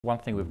One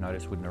thing we've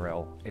noticed with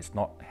Narelle, it's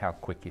not how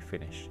quick you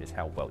finish, it's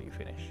how well you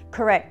finish.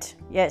 Correct,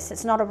 yes,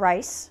 it's not a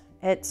race.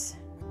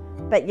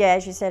 But yeah,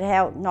 as you said,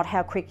 not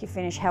how quick you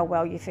finish, how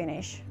well you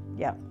finish,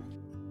 yeah.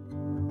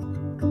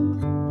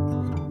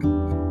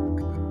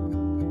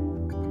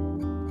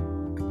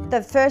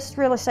 The first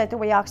real estate that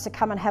we asked to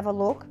come and have a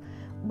look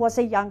was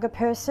a younger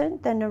person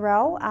than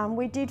Narelle.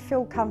 We did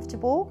feel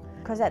comfortable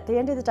because at the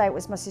end of the day it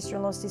was my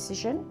sister-in-law's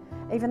decision.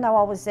 Even though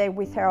I was there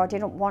with her, I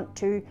didn't want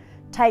to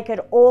take it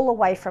all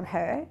away from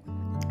her.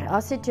 I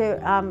said to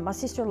my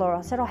sister-in-law,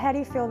 I said, oh, how do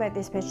you feel about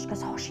this person? She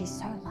goes, oh, she's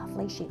so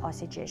lovely. I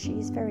said, yeah, she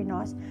is very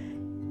nice.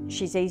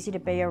 She's easy to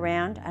be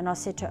around. And I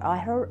said to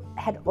her, I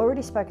had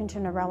already spoken to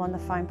Narelle on the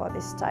phone by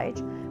this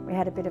stage. We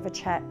had a bit of a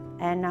chat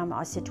and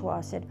I said to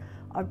her,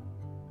 I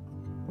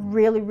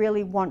really,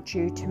 really want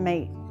you to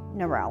meet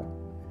Narelle.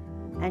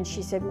 And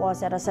she said, why is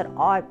that? I said,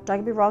 don't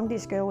get me wrong,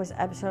 this girl was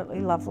absolutely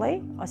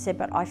lovely. I said,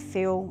 but I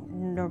feel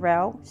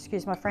Narelle,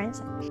 excuse my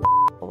friends,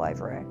 all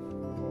over her.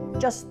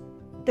 Just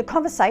the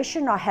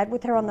conversation I had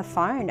with her on the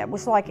phone, it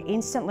was like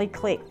instantly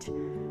clicked.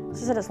 So I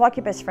said, it's like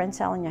your best friend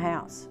selling your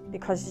house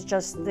because it's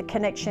just the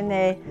connection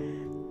there,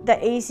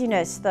 the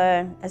easiness,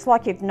 it's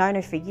like you've known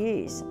her for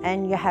years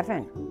and you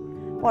haven't.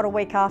 What, a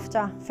week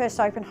after, first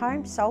open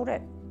home, sold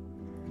it.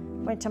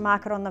 Went to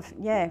market on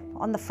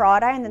the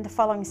Friday, and then the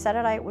following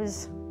Saturday it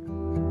was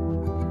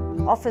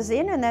offers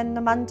in, and then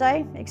the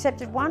Monday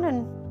accepted one,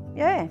 and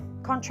yeah,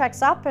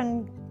 contracts up,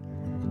 and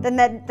then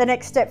the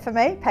next step for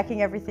me,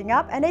 packing everything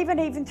up. And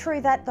even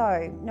through that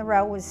though,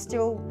 Narelle was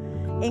still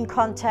in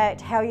contact.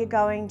 How are you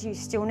going? Do you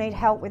still need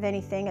help with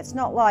anything? It's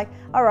not like,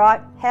 all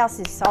right, house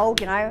is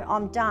sold, you know,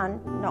 I'm done.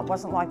 No, it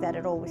wasn't like that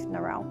at all with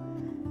Narelle.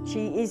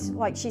 She is,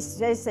 like she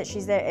says that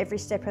she's there every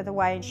step of the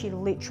way, and she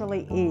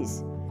literally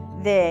is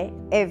there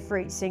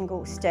every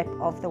single step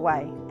of the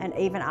way, and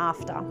even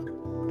after.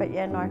 But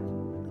yeah, no,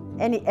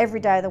 every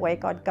day of the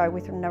week I'd go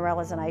with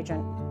Narelle as an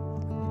agent,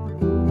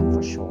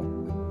 for sure.